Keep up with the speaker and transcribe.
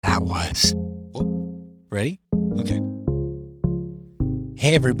that was. Ready? Okay.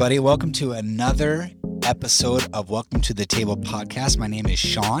 Hey, everybody. Welcome to another episode of Welcome to the Table podcast. My name is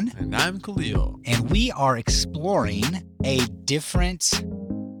Sean. And I'm Khalil. And we are exploring a different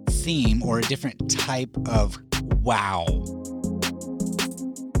theme or a different type of wow.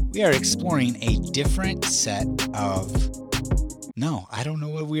 We are exploring a different set of... No, I don't know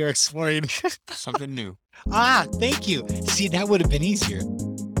what we are exploring. Something new. Thank you. See, that would have been easier.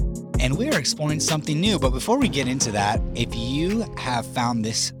 And we are exploring something new. But before we get into that, if you have found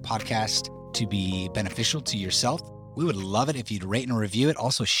this podcast to be beneficial to yourself, we would love it if you'd rate and review it.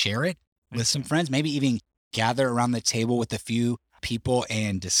 Also share it with some friends, maybe even gather around the table with a few people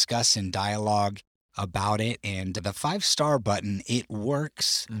and discuss and dialogue about it. And the 5-star button, it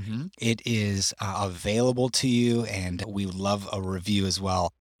works. Mm-hmm. It is available to you, and we would love a review as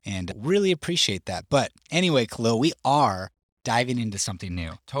well. And really appreciate that. But anyway, Khalil, we are diving into something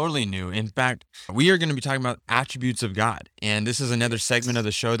new. Totally new. In fact, we are going to be talking about attributes of God. And this is another segment of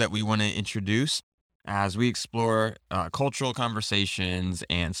the show that we want to introduce as we explore cultural conversations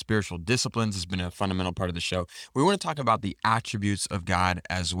and spiritual disciplines. Has been a fundamental part of the show. We want to talk about the attributes of God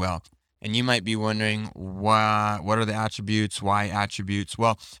as well. And you might be wondering, what are the attributes? Why attributes?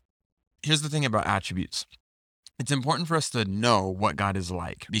 Well, here's the thing about attributes. It's important for us to know what God is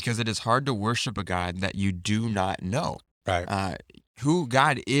like, because it is hard to worship a God that you do not know. Right. Who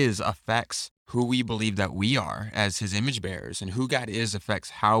God is affects who we believe that we are as his image bearers, and who God is affects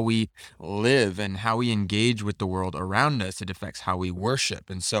how we live and how we engage with the world around us. It affects how we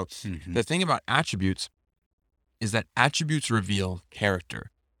worship. And so the thing about attributes is that attributes reveal character.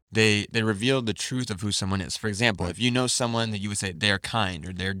 They reveal the truth of who someone is. For example, if you know someone that you would say they're kind,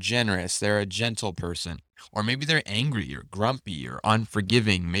 or they're generous, they're a gentle person, or maybe they're angry or grumpy or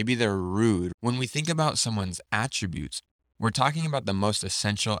unforgiving, maybe they're rude. When we think about someone's attributes, we're talking about the most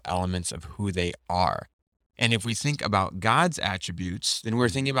essential elements of who they are. And if we think about God's attributes, then we're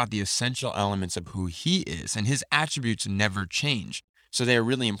thinking about the essential elements of who he is, and his attributes never change. So they're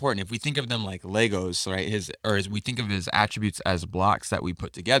really important. If we think of them like Legos, right, as we think of his attributes as blocks that we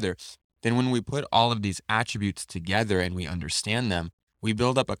put together, then when we put all of these attributes together and we understand them, we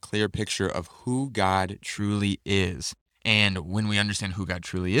build up a clear picture of who God truly is. And when we understand who God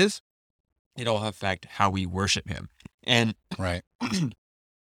truly is, it'll affect how we worship him. And Right.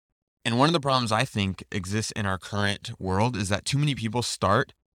 And one of the problems I think exists in our current world is that too many people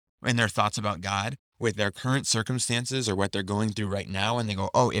start in their thoughts about God with their current circumstances or what they're going through right now. And they go,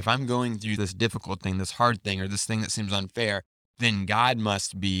 oh, if I'm going through this difficult thing, this hard thing, or this thing that seems unfair, then God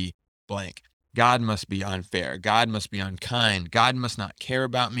must be blank. God must be unfair. God must be unkind. God must not care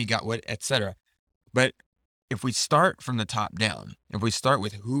about me, God, what, etc. But if we start from the top down, if we start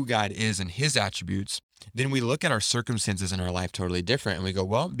with who God is and his attributes, then we look at our circumstances in our life totally different. And we go,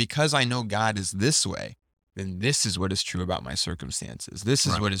 well, because I know God is this way, then this is what is true about my circumstances. This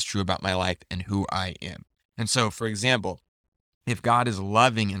is what is true about my life and who I am. And so, for example, if God is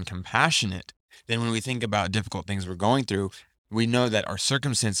loving and compassionate, then when we think about difficult things we're going through, we know that our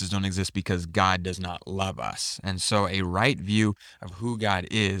circumstances don't exist because God does not love us. And so a right view of who God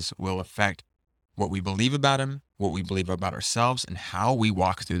is will affect what we believe about him, what we believe about ourselves, and how we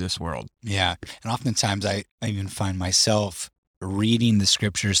walk through this world. Yeah. And oftentimes I even find myself reading the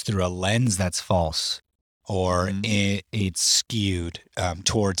scriptures through a lens that's false, or it's skewed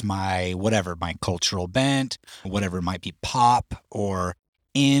towards my cultural bent, whatever it might be, pop or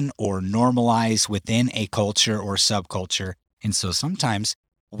in or normalized within a culture or subculture. And so sometimes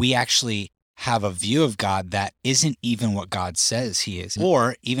we actually have a view of God that isn't even what God says he is.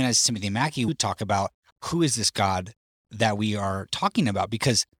 Or even as Timothy Mackey would talk about, who is this God that we are talking about?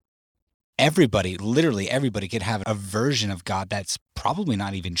 Because literally everybody could have a version of God that's probably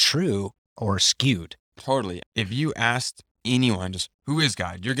not even true or skewed. Totally. If you asked anyone just who is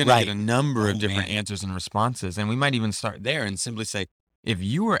God, you're going to get a number of different answers and responses. And we might even start there and simply say, if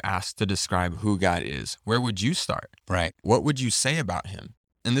you were asked to describe who God is, where would you start? Right. What would you say about him?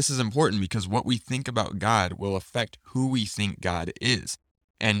 And this is important because what we think about God will affect who we think God is.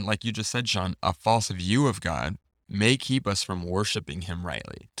 And like you just said, Sean, a false view of God may keep us from worshiping him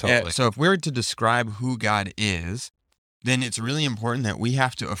rightly. Totally. So if we're to describe who God is, then it's really important that we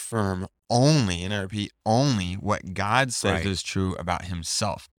have to affirm only, and I repeat, only what God says is true about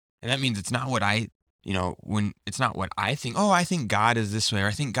himself. And that means it's not what it's not what I think. Oh, I think God is this way, or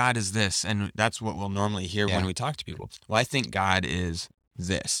I think God is this. And that's what we'll normally hear when we talk to people. Well, I think God is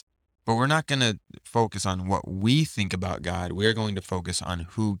this. But we're not going to focus on what we think about God. We're going to focus on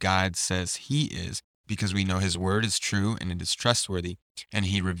who God says he is, because we know his word is true and it is trustworthy, and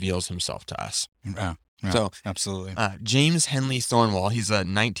he reveals himself to us. Yeah, So absolutely. James Henley Thornwall, he's a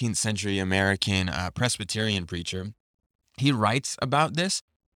 19th century American Presbyterian preacher. He writes about this,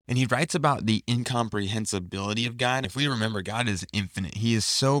 and he writes about the incomprehensibility of God. If we remember, God is infinite. He is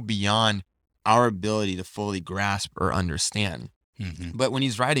so beyond our ability to fully grasp or understand. Mm-hmm. But when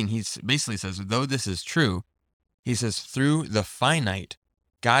he's writing, he basically says, though this is true, he says, through the finite,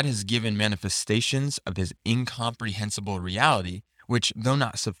 God has given manifestations of his incomprehensible reality, which, though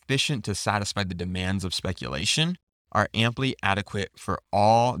not sufficient to satisfy the demands of speculation, are amply adequate for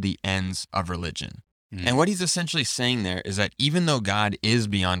all the ends of religion. And what he's essentially saying there is that even though God is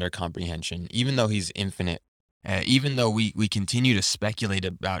beyond our comprehension, even though he's infinite, even though we continue to speculate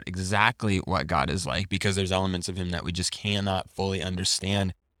about exactly what God is like, because there's elements of him that we just cannot fully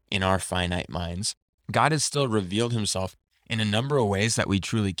understand in our finite minds, God has still revealed himself in a number of ways that we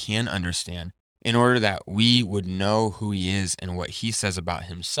truly can understand in order that we would know who he is and what he says about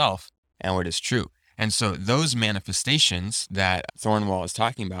himself and what is true. And so those manifestations that Thornwall is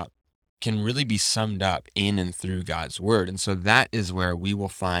talking about can really be summed up in and through God's word. And so that is where we will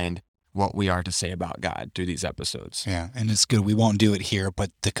find what we are to say about God through these episodes. Yeah, and it's good. We won't do it here,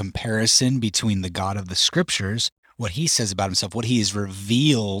 but the comparison between the God of the scriptures, what he says about himself, what he has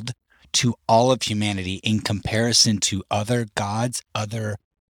revealed to all of humanity in comparison to other gods, other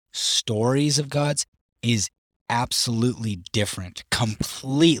stories of gods, is absolutely different,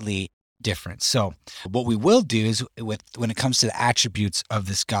 completely different. So what we will do is when it comes to the attributes of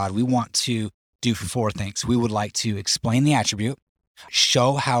this God, we want to do four things. We would like to explain the attribute,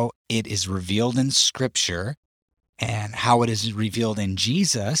 show how it is revealed in scripture, and how it is revealed in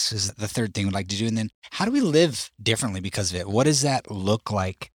Jesus is the third thing we'd like to do. And then how do we live differently because of it? What does that look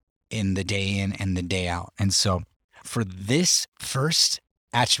like in the day in and the day out? And so for this first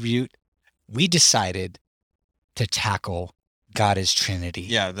attribute, we decided to tackle God is Trinity.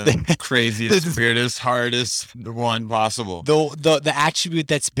 Yeah, the craziest, weirdest, hardest one possible. The attribute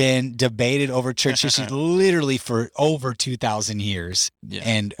that's been debated over church history literally for over 2,000 years. Yeah.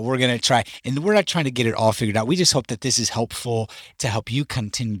 And we're going to try, and we're not trying to get it all figured out. We just hope that this is helpful to help you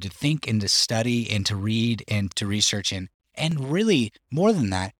continue to think and to study and to read and to research and really more than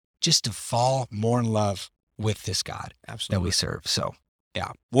that, just to fall more in love with this God that we serve. So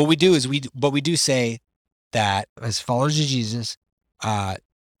yeah, what we do is we do say that as followers of Jesus,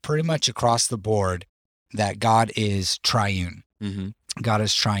 pretty much across the board, that God is triune. Mm-hmm. God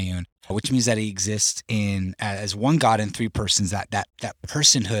is triune, which means that he exists as one God in three persons. That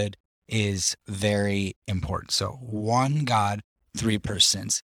personhood is very important. So one God, three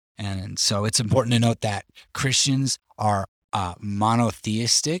persons. And so it's important to note that Christians are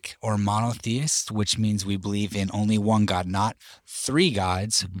monotheistic or monotheists, which means we believe in only one God, not three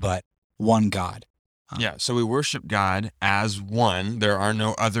gods, but one God. Yeah, so we worship God as one. There are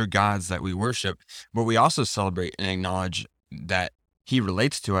no other gods that we worship, but we also celebrate and acknowledge that he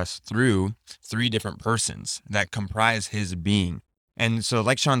relates to us through three different persons that comprise his being. And so,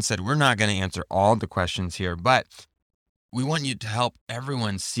 like Sean said, we're not going to answer all the questions here, but we want you to help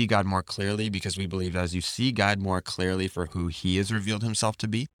everyone see God more clearly, because we believe as you see God more clearly for who he has revealed himself to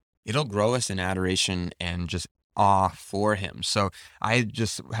be, it'll grow us in adoration and just awe for him. So I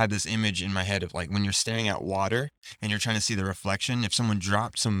just had this image in my head of like when you're staring at water and you're trying to see the reflection, if someone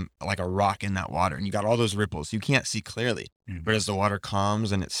dropped like a rock in that water and you got all those ripples, you can't see clearly. Mm-hmm. But as the water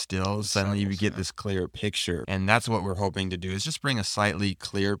calms and it stills, suddenly you get this clear picture. And that's what we're hoping to do, is just bring a slightly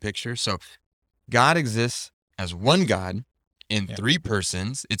clearer picture. So God exists as one God in three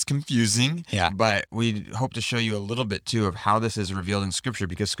persons. It's confusing, but we hope to show you a little bit too of how this is revealed in scripture,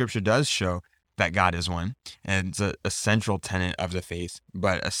 because scripture does show that God is one, and it's a central tenet of the faith,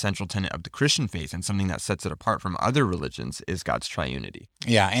 but a central tenet of the Christian faith, and something that sets it apart from other religions is God's triunity.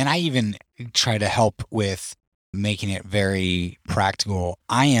 Yeah, and I even try to help with making it very practical.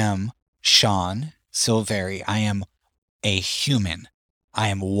 I am Sean Silveri. I am a human. I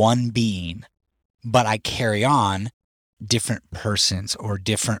am one being, but I carry on different persons or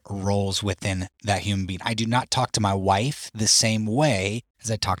different roles within that human being. I do not talk to my wife the same way as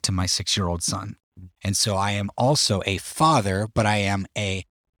I talk to my 6-year-old son. And so I am also a father, but I am a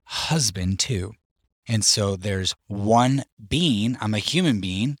husband too. And so there's one being. I'm a human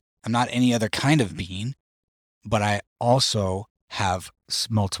being. I'm not any other kind of being, but I also have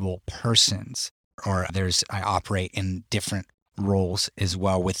multiple persons, or I operate in different roles as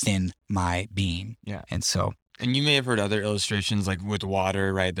well within my being. Yeah. And you may have heard other illustrations like with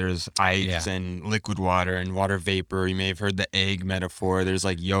water, right? There's ice and liquid water and water vapor. You may have heard the egg metaphor. There's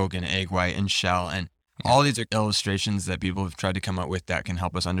like yolk and egg white and shell. And all these are illustrations that people have tried to come up with that can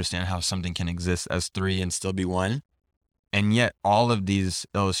help us understand how something can exist as three and still be one. And yet all of these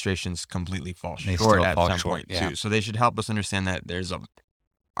illustrations completely fall They short still at fall some short, point yeah. too. So they should help us understand that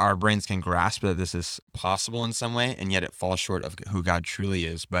our brains can grasp that this is possible in some way, and yet it falls short of who God truly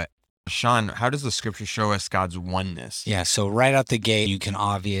is. But Sean, how does the scripture show us God's oneness? Yeah, so right out the gate, you can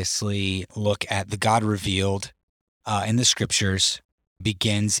obviously look at the God revealed in the scriptures,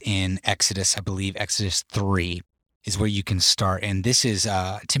 begins in Exodus, I believe Exodus 3 is where you can start. And this is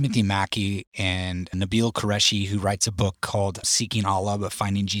Timothy Mackey and Nabil Qureshi, who writes a book called Seeking Allah, but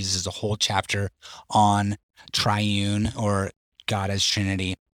Finding Jesus, is a whole chapter on Triune, or God as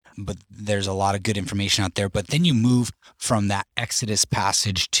Trinity. But there's a lot of good information out there. But then you move from that Exodus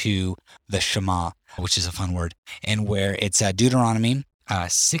passage to the Shema, which is a fun word, and where it's Deuteronomy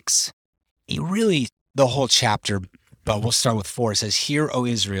 6. Really, the whole chapter, but we'll start with 4. It says, "Hear, O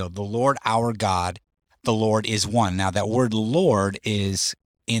Israel, the Lord our God, the Lord is one." Now, that word Lord is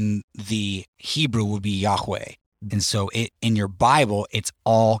in the Hebrew would be Yahweh. And so in your Bible, it's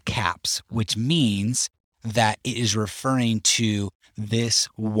all caps, which means that it is referring to this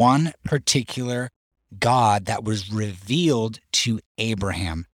one particular God that was revealed to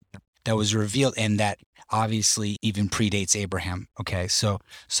Abraham, and that obviously even predates Abraham. Okay, so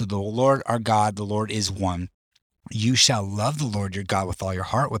the Lord our God, the Lord is one. You shall love the Lord your God with all your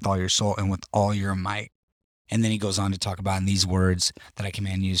heart, with all your soul, and with all your might. And then he goes on to talk about, in these words that I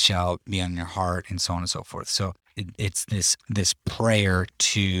command you shall be on your heart, and so on and so forth. So it's this prayer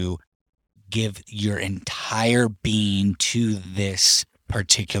to give your entire being to this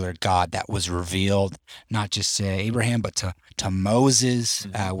particular God that was revealed, not just to Abraham, but to Moses,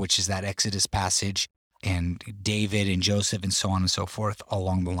 which is that Exodus passage, and David and Joseph, and so on and so forth,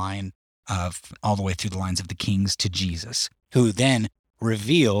 along the line of all the way through the lines of the kings to Jesus, who then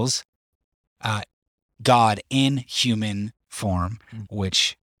reveals God in human form,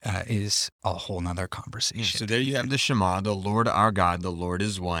 which is a whole nother conversation. So there you have the Shema, the Lord our God, the Lord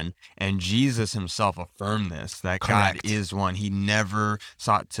is one. And Jesus himself affirmed this, that Correct. God is one. He never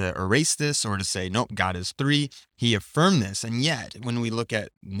sought to erase this or to say, nope, God is three. He affirmed this. And yet, when we look at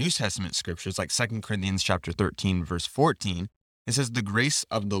New Testament scriptures, like 2 Corinthians chapter 13, verse 14, it says, "The grace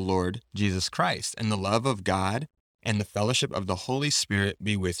of the Lord Jesus Christ and the love of God and the fellowship of the Holy Spirit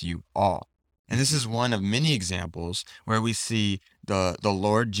be with you all." And this is one of many examples where we see the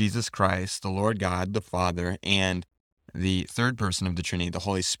Lord Jesus Christ, the Lord God, the Father, and the third person of the Trinity, the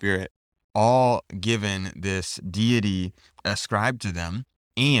Holy Spirit, all given this deity ascribed to them,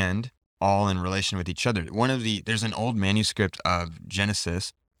 and all in relation with each other. There's an old manuscript of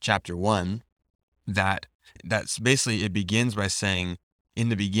Genesis chapter 1 that's basically, it begins by saying, "In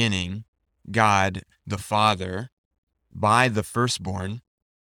the beginning, God the Father, by the firstborn,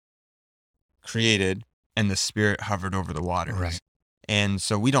 created, and the Spirit hovered over the waters." Right. And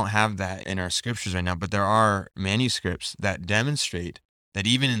so we don't have that in our scriptures right now, but there are manuscripts that demonstrate that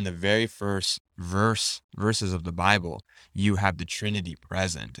even in the very first verses of the Bible, you have the Trinity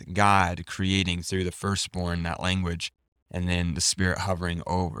present, God creating through the firstborn, that language, and then the Spirit hovering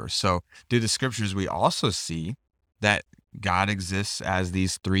over. So through the scriptures, we also see that God exists as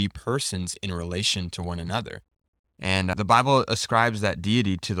these three persons in relation to one another. And the Bible ascribes that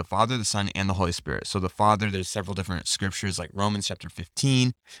deity to the Father, the Son, and the Holy Spirit. So the Father, there's several different scriptures like Romans chapter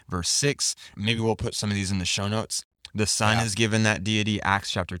 15, verse 6. Maybe we'll put some of these in the show notes. The Son is given that deity,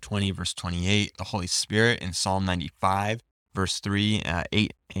 Acts chapter 20, verse 28. The Holy Spirit in Psalm 95, verse 3,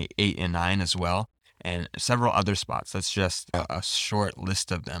 8 and 9 as well. And several other spots. That's just a short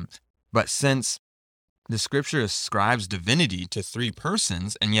list of them. But since the scripture ascribes divinity to three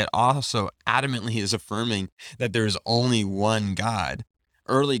persons, and yet also adamantly is affirming that there is only one God,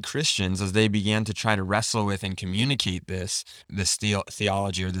 early Christians, as they began to try to wrestle with and communicate this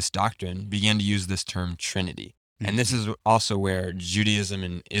theology or this doctrine, began to use this term Trinity. And this is also where Judaism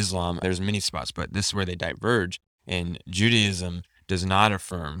and Islam, there's many spots, but this is where they diverge. And Judaism does not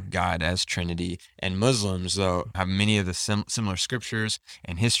affirm God as Trinity, and Muslims, though, have many of the similar scriptures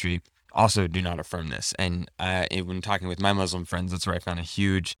and history, also do not affirm this. And when talking with my Muslim friends, that's where I found a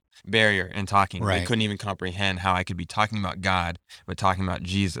huge barrier in talking. They couldn't even comprehend how I could be talking about God, but talking about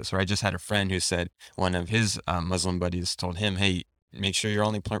Jesus. Or I just had a friend who said one of his Muslim buddies told him, "Hey, make sure you're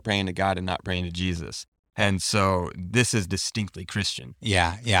only praying to God and not praying to Jesus." And so this is distinctly Christian.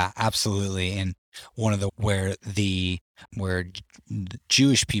 Yeah, absolutely. And one of where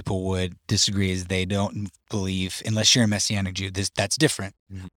Jewish people would disagree is they don't believe, unless you're a Messianic Jew, that's different.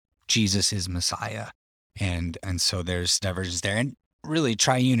 Jesus is Messiah. And so there's divergence there. And really,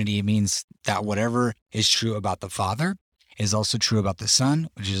 triunity means that whatever is true about the Father is also true about the Son,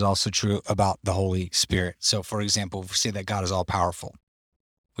 which is also true about the Holy Spirit. So, for example, if we say that God is all powerful,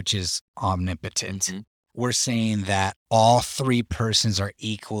 which is omnipotent, we're saying that all three persons are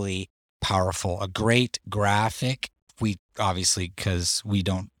equally powerful. A great graphic, we obviously, because we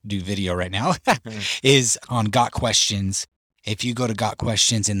don't do video right now, is on Got Questions. If you go to Got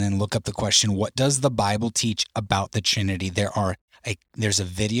Questions and then look up the question, what does the Bible teach about the Trinity? There's a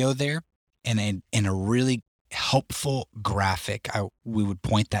video there and a really helpful graphic. We would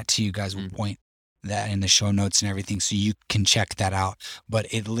point that to you guys. We'll point that in the show notes and everything so you can check that out.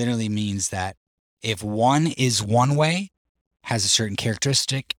 But it literally means that if one is one way, has a certain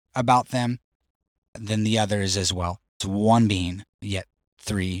characteristic about them, then the other is as well. It's one being, yet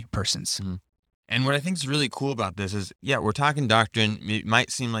three persons. And what I think is really cool about this is, we're talking doctrine. It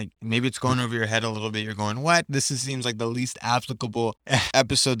might seem like maybe it's going over your head a little bit. You're going, what? Seems like the least applicable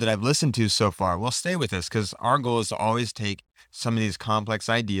episode that I've listened to so far. Well, stay with us, because our goal is to always take some of these complex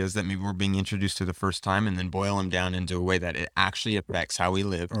ideas that maybe we're being introduced to the first time and then boil them down into a way that it actually affects how we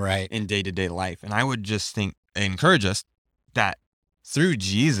live in day-to-day life. And I would just encourage us that through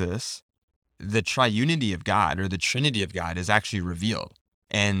Jesus, the triunity of God, or the Trinity of God, is actually revealed.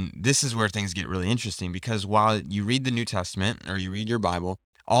 And this is where things get really interesting, because while you read the New Testament or you read your Bible,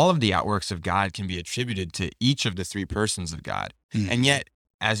 all of the outworks of God can be attributed to each of the three persons of God. And yet,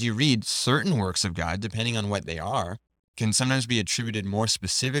 as you read, certain works of God, depending on what they are, can sometimes be attributed more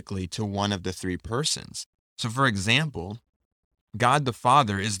specifically to one of the three persons. So, for example, God the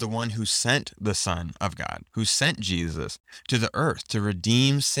Father is the one who sent the Son of God, who sent Jesus to the earth to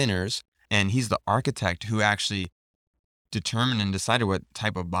redeem sinners. And he's the architect who actually determined and decided what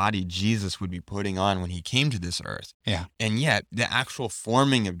type of body Jesus would be putting on when he came to this earth. And yet, the actual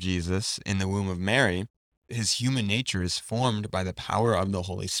forming of Jesus in the womb of Mary, his human nature is formed by the power of the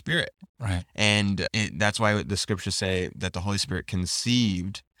Holy Spirit. And that's why the scriptures say that the Holy Spirit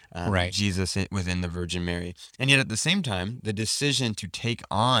conceived Jesus within the Virgin Mary. And yet, at the same time, the decision to take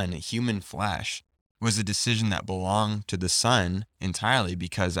on human flesh was a decision that belonged to the Son entirely,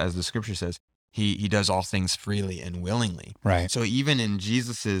 because, as the scripture says, he does all things freely and willingly. So even in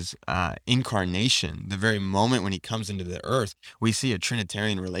Jesus's incarnation, the very moment when he comes into the earth, we see a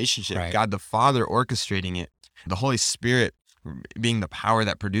Trinitarian relationship. God the Father orchestrating it, the Holy Spirit being the power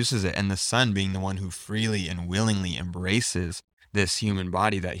that produces it, and the Son being the one who freely and willingly embraces this human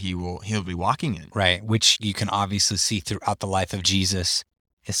body that he'll be walking in. Which you can obviously see throughout the life of Jesus,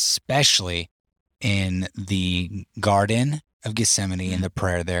 especially in the Garden of Gethsemane, in the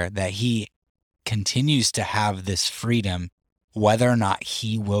prayer there, that he continues to have this freedom, whether or not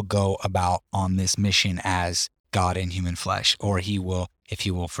he will go about on this mission as God in human flesh, or if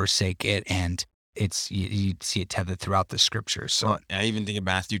he will forsake it. And you see it tethered throughout the scriptures. So I even think of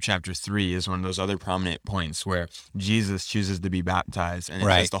Matthew chapter 3 is one of those other prominent points where Jesus chooses to be baptized, and it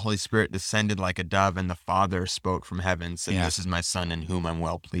says the Holy Spirit descended like a dove, and the Father spoke from heaven, said, "This is my Son in whom I'm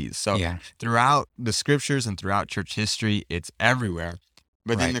well pleased." So throughout the scriptures and throughout church history, it's everywhere.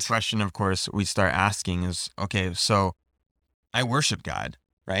 But then the question, of course, we start asking is, okay, so I worship God,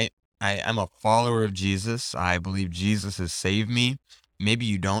 right? I'm a follower of Jesus. I believe Jesus has saved me. Maybe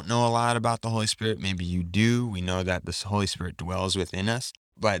you don't know a lot about the Holy Spirit. Maybe you do. We know that the Holy Spirit dwells within us.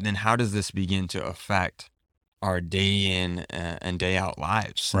 But then how does this begin to affect our day in and day out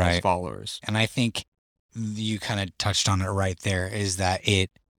lives as followers? And I think you kind of touched on it right there, is that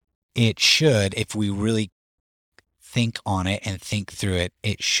it should, if we really think on it and think through it,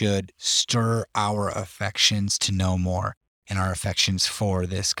 it should stir our affections to know more, and our affections for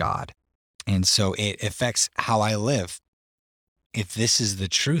this God. And so it affects how I live. If this is the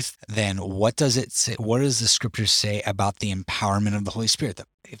truth, then what does it say? What does the scriptures say about the empowerment of the Holy Spirit?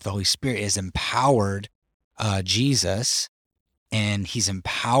 If the Holy Spirit is empowered Jesus, and he's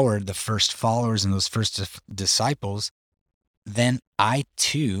empowered the first followers and those first disciples, then I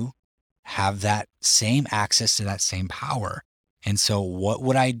too have that same access to that same power. And so what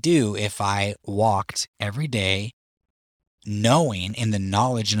would I do if I walked every day knowing, in the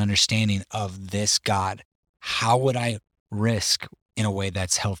knowledge and understanding of this God? How would I risk in a way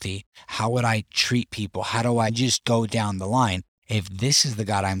that's healthy? How would I treat people? How do I just go down the line? If this is the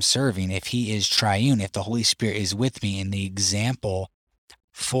God I'm serving, if he is triune, if the Holy Spirit is with me, and the example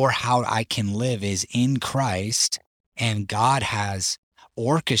for how I can live is in Christ, and God has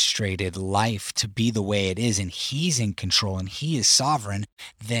orchestrated life to be the way it is, and he's in control and he is sovereign,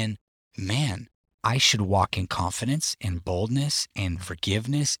 then man, I should walk in confidence and boldness and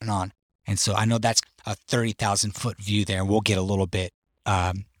forgiveness and on. And so I know that's a 30,000 foot view there. We'll get a little bit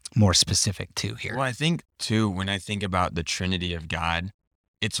more specific too here. Well, I think too, when I think about the Trinity of God,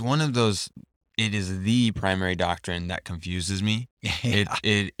 it's one of those, it is the primary doctrine that confuses me.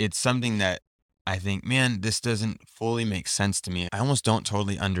 It's something that I think, man, this doesn't fully make sense to me. I almost don't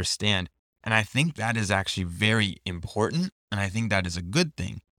totally understand. And I think that is actually very important. And I think that is a good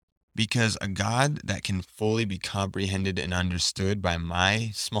thing, because a God that can fully be comprehended and understood by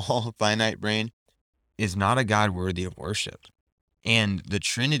my small finite brain is not a God worthy of worship. And the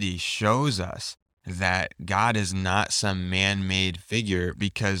Trinity shows us that God is not some man-made figure,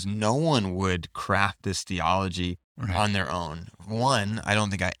 because no one would craft this theology Right. on their own. One, I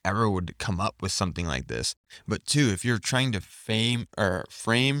don't think I ever would come up with something like this. But two, if you're trying to frame or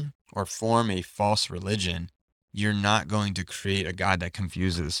form a false religion, you're not going to create a God that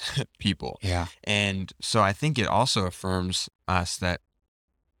confuses people. Yeah. And so I think it also affirms us that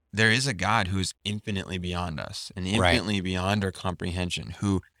there is a God who is infinitely beyond us and Right. infinitely beyond our comprehension,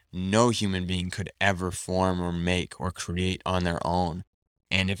 who no human being could ever form or make or create on their own.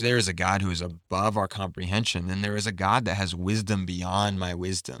 And if there is a God who is above our comprehension, then there is a God that has wisdom beyond my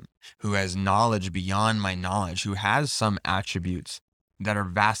wisdom, who has knowledge beyond my knowledge, who has some attributes that are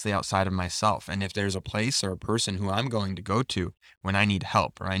vastly outside of myself. And if there's a place or a person who I'm going to go to when I need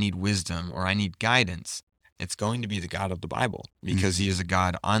help or I need wisdom or I need guidance, it's going to be the God of the Bible, because he is a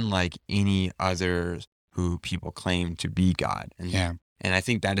God unlike any other who people claim to be God. Yeah. And I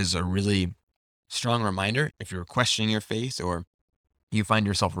think that is a really strong reminder, if you're questioning your faith or you find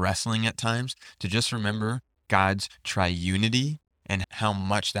yourself wrestling at times, to just remember God's triunity and how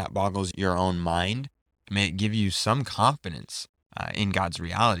much that boggles your own mind. May it give you some confidence in God's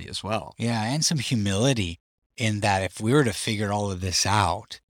reality as well. Yeah. And some humility in that if we were to figure all of this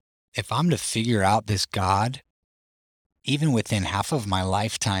out, if I'm to figure out this God, even within half of my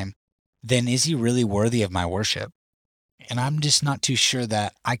lifetime, then is he really worthy of my worship? And I'm just not too sure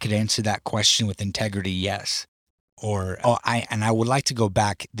that I could answer that question with integrity, yes. Or, I would like to go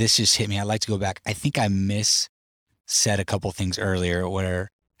back. This just hit me. I'd like to go back. I think I said a couple things earlier where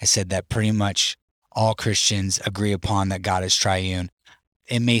I said that pretty much all Christians agree upon that God is triune.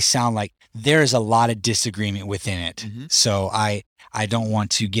 It may sound like there is a lot of disagreement within it. Mm-hmm. So I don't want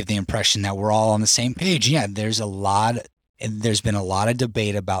to give the impression that we're all on the same page. Yeah, there's been a lot of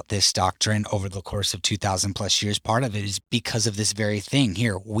debate about this doctrine over the course of 2,000 plus years. Part of it is because of this very thing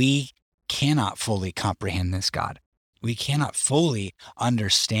here. We cannot fully comprehend this God. We cannot fully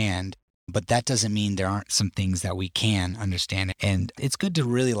understand, but that doesn't mean there aren't some things that we can understand. And it's good to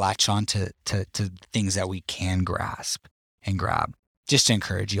really latch on to things that we can grasp and grab, just to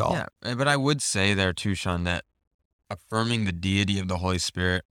encourage you all. Yeah, but I would say there too, Sean, that affirming the deity of the Holy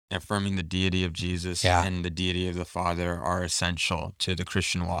Spirit, affirming the deity of Jesus and the deity of the Father are essential to the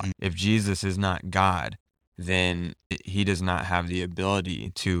Christian walk. If Jesus is not God, then he does not have the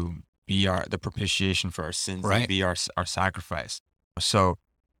ability to be the propitiation for our sins, and be our sacrifice. So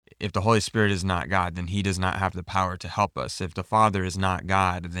if the Holy Spirit is not God, then he does not have the power to help us. If the Father is not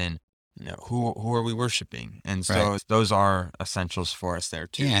God, then who are we worshiping? And so those are essentials for us there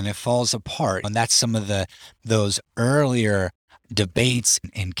too. Yeah, and it falls apart. And that's some of those earlier debates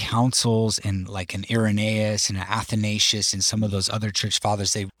and councils, and like an Irenaeus and an Athanasius and some of those other church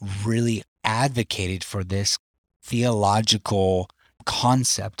fathers, they really advocated for this theological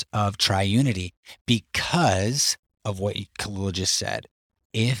concept of triunity because of what Khalil just said.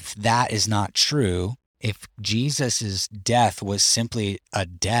 If that is not true, if Jesus's death was simply a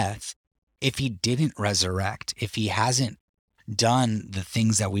death, if he didn't resurrect, if he hasn't done the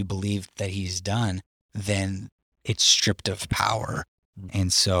things that we believe that he's done, then it's stripped of power.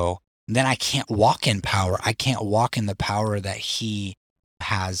 And so then I can't walk in power. I can't walk in the power that he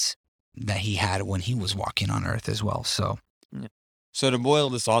had when he was walking on earth as well. So to boil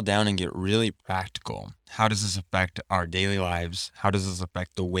this all down and get really practical, how does this affect our daily lives? How does this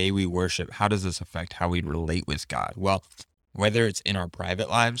affect the way we worship? How does this affect how we relate with God? Well, whether it's in our private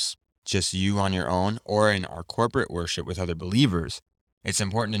lives, just you on your own, or in our corporate worship with other believers, it's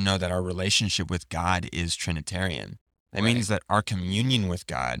important to know that our relationship with God is Trinitarian. That means that our communion with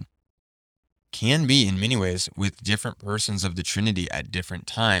God can be, in many ways, with different persons of the Trinity at different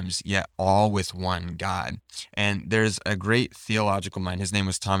times, yet all with one God. And there's a great theological mind. His name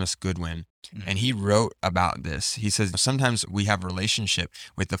was Thomas Goodwin, and he wrote about this. He says, sometimes we have relationship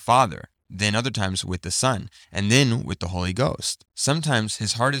with the Father, then other times with the Son, and then with the Holy Ghost. Sometimes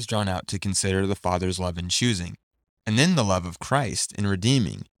his heart is drawn out to consider the Father's love in choosing, and then the love of Christ in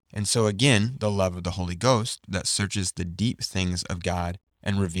redeeming. And so again, the love of the Holy Ghost that searches the deep things of God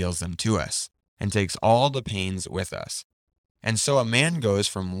and reveals them to us, and takes all the pains with us. And so a man goes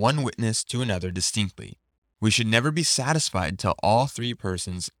from one witness to another distinctly. We should never be satisfied till all three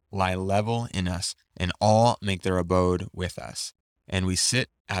persons lie level in us, and all make their abode with us. And we sit,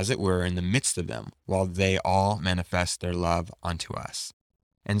 as it were, in the midst of them, while they all manifest their love unto us.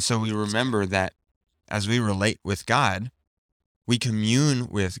 And so we remember that as we relate with God, We commune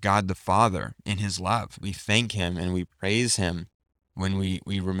with God the Father in his love. We thank him and we praise him when we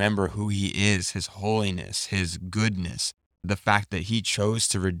remember who he is, his holiness, his goodness, the fact that he chose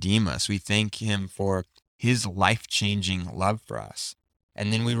to redeem us. We thank him for his life-changing love for us.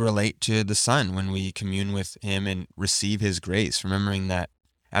 And then we relate to the Son when we commune with him and receive his grace, remembering that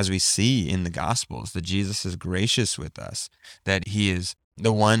as we see in the Gospels, that Jesus is gracious with us, that he is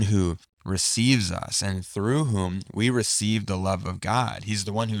the one who receives us and through whom we receive the love of God. He's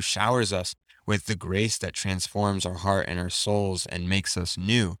the one who showers us with the grace that transforms our heart and our souls and makes us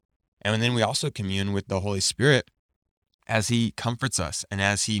new. And then we also commune with the Holy Spirit as he comforts us and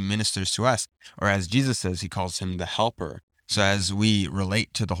as he ministers to us, or as Jesus says, he calls him the helper. So as we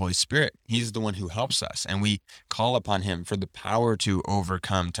relate to the Holy Spirit, he's the one who helps us, and we call upon him for the power to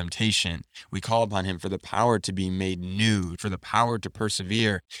overcome temptation. We call upon him for the power to be made new, for the power to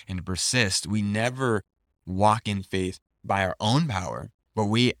persevere and to persist. We never walk in faith by our own power, but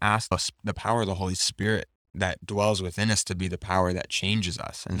we ask the power of the Holy Spirit that dwells within us to be the power that changes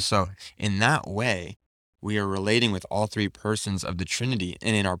us. And so in that way, we are relating with all three persons of the Trinity.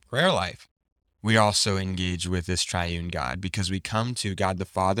 And in our prayer life, we also engage with this triune God because we come to God the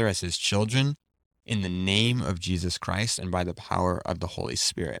Father as his children in the name of Jesus Christ and by the power of the Holy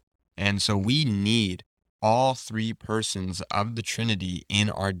Spirit. And so we need all three persons of the Trinity in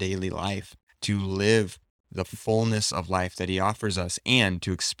our daily life to live the fullness of life that he offers us and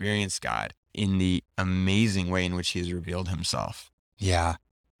to experience God in the amazing way in which he has revealed himself. Yeah.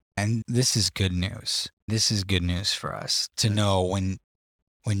 And this is good news. This is good news for us to know when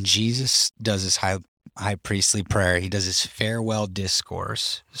Jesus does his high priestly prayer, he does his farewell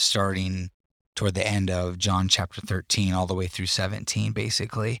discourse starting toward the end of John chapter 13 all the way through 17,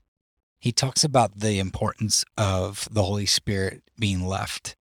 basically. He talks about the importance of the Holy Spirit being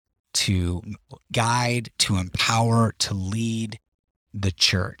left to guide, to empower, to lead the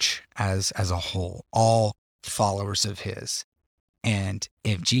church as a whole, all followers of his. And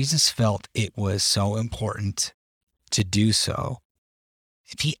if Jesus felt it was so important to do so,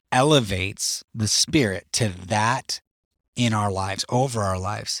 if he elevates the Spirit to that in our lives, over our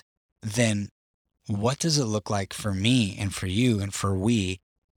lives, then what does it look like for me and for you and for we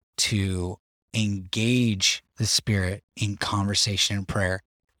to engage the Spirit in conversation and prayer,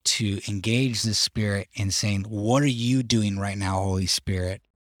 to engage the Spirit in saying, what are you doing right now, Holy Spirit,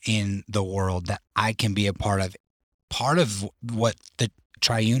 in the world that I can be a part of? Part of what the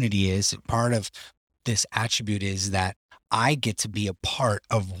triunity is, part of this attribute is that I get to be a part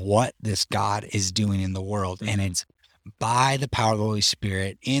of what this God is doing in the world. Mm-hmm. And it's by the power of the Holy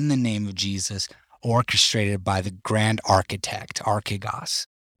Spirit in the name of Jesus, orchestrated by the grand architect, archigos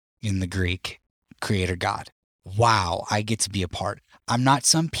in the Greek, creator God. Wow, I get to be a part. I'm not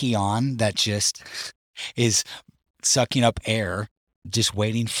some peon that just is sucking up air, just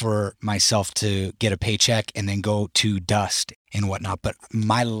waiting for myself to get a paycheck and then go to dust and whatnot. But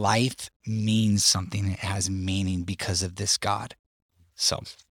my life means something. It has meaning because of this God. So,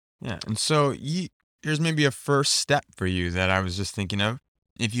 yeah. And so here's maybe a first step for you that I was just thinking of.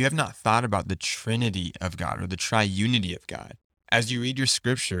 If you have not thought about the Trinity of God or the triunity of God, as you read your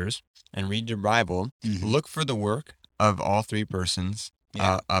scriptures and read your Bible, mm-hmm. look for the work of all three persons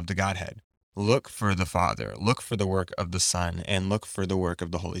of the Godhead. Look for the Father, look for the work of the Son, and look for the work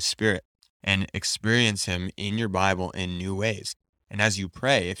of the Holy Spirit, and experience him in your Bible in new ways. And as you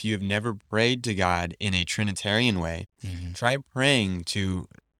pray, if you have never prayed to God in a Trinitarian way, mm-hmm. try praying to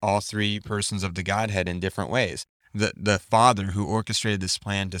all three persons of the Godhead in different ways. The Father who orchestrated this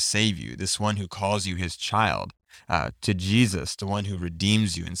plan to save you, this one who calls you his child, to Jesus, the one who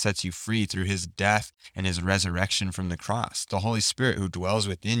redeems you and sets you free through his death and his resurrection from the cross, the Holy Spirit who dwells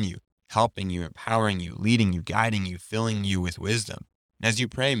within you, helping you, empowering you, leading you, guiding you, filling you with wisdom. And as you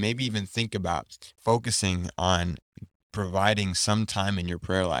pray, maybe even think about focusing on providing some time in your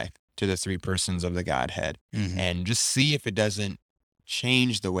prayer life to the three persons of the Godhead, mm-hmm. and just see if it doesn't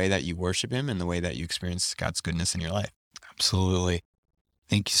change the way that you worship him and the way that you experience God's goodness in your life. Absolutely.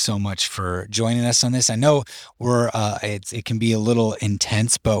 Thank you so much for joining us on this. I know it can be a little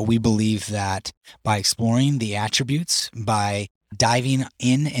intense, but we believe that by exploring the attributes, by diving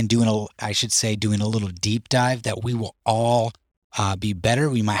in and doing a little deep dive, that we will all be better.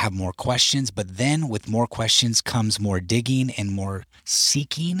 We might have more questions, but then with more questions comes more digging and more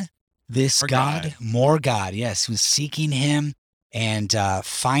seeking this God. More God. Yes, was seeking him and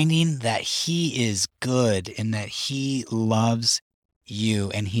finding that he is good and that he loves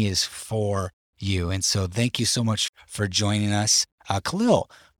you and he is for you. And so thank you so much for joining us. Khalil,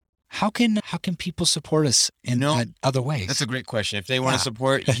 how can people support us in other ways? That's a great question. If they want to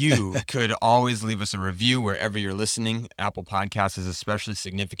support, you could always leave us a review wherever you're listening. Apple Podcasts is especially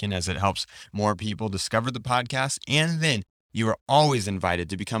significant as it helps more people discover the podcast. And then you are always invited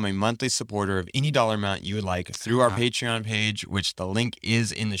to become a monthly supporter of any dollar amount you would like through our Patreon page, which the link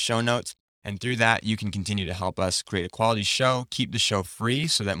is in the show notes. And through that, you can continue to help us create a quality show, keep the show free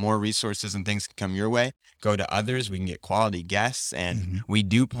so that more resources and things can come your way, go to others. We can get quality guests. And we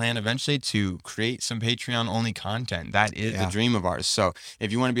do plan eventually to create some Patreon-only content. That is the dream of ours. So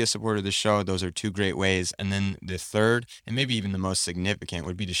if you want to be a supporter of the show, those are two great ways. And then the third, and maybe even the most significant,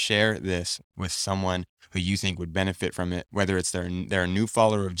 would be to share this with someone who you think would benefit from it, whether it's they're a new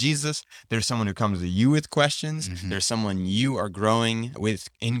follower of Jesus, there's someone who comes to you with questions, there's someone you are growing with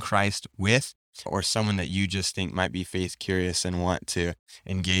in Christ with, or someone that you just think might be faith curious and want to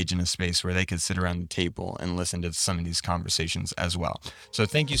engage in a space where they could sit around the table and listen to some of these conversations as well. So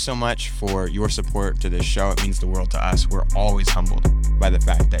thank you so much for your support to this show. It means the world to us. We're always humbled by the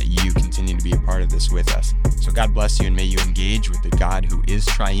fact that you continue to be a part of this with us. So God bless you, and may you engage with the God who is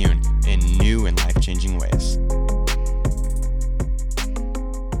triune in new and life-changing ways.